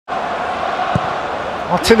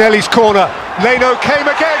Martinelli's corner. Leno came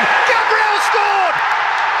again. Gabriel scored!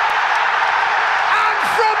 And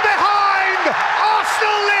from behind,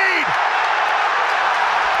 Arsenal lead.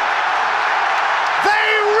 They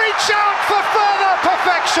reach out for further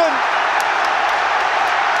perfection.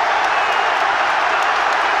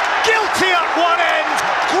 Guilty at one end,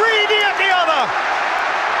 greedy at the other.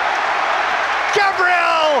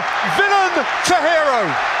 Gabriel, villain to hero.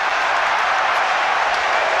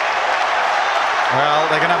 Well,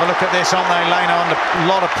 they're going to have a look at this, aren't they, Leno, under a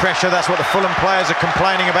lot of pressure. That's what the Fulham players are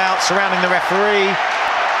complaining about, surrounding the referee,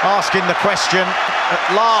 asking the question. At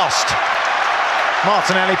last,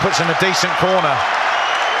 Martinelli puts in a decent corner.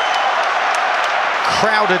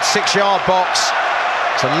 Crowded 6-yard box.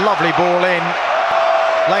 It's a lovely ball in.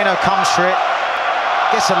 Leno comes for it,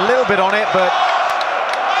 gets a little bit on it, but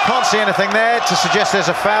can't see anything there to suggest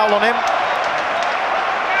there's a foul on him.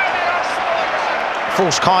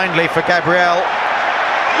 Falls kindly for Gabriel.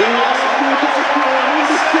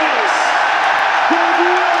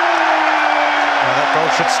 That goal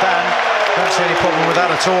should stand. Don't see any problem with that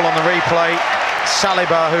at all on the replay.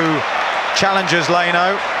 Saliba, who challenges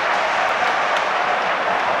Leno.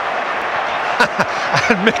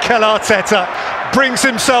 And Mikel Arteta brings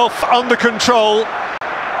himself under control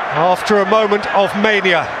after a moment of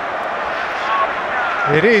mania.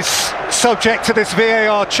 It is subject to this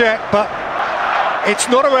VAR check, but it's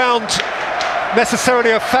not around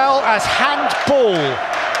necessarily a foul as handball.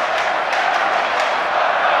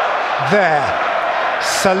 There,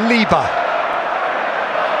 Saliba.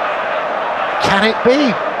 Can it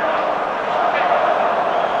be?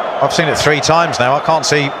 I've seen it 3 times now. I can't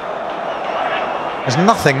see. There's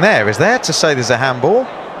nothing there, is there, to say there's a handball?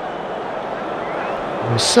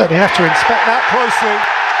 We'll certainly have to inspect that closely.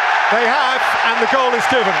 They have, and the goal is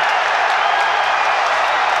given.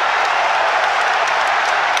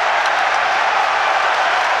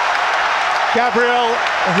 Gabriel,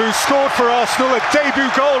 who scored for Arsenal a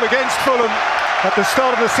debut goal against Fulham at the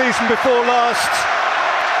start of the season before last,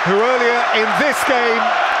 who earlier in this game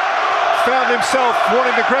found himself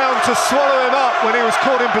wanting the ground to swallow him up when he was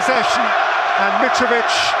caught in possession, and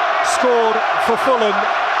Mitrovic scored for Fulham.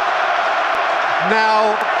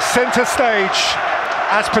 Now centre stage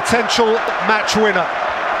as potential match winner.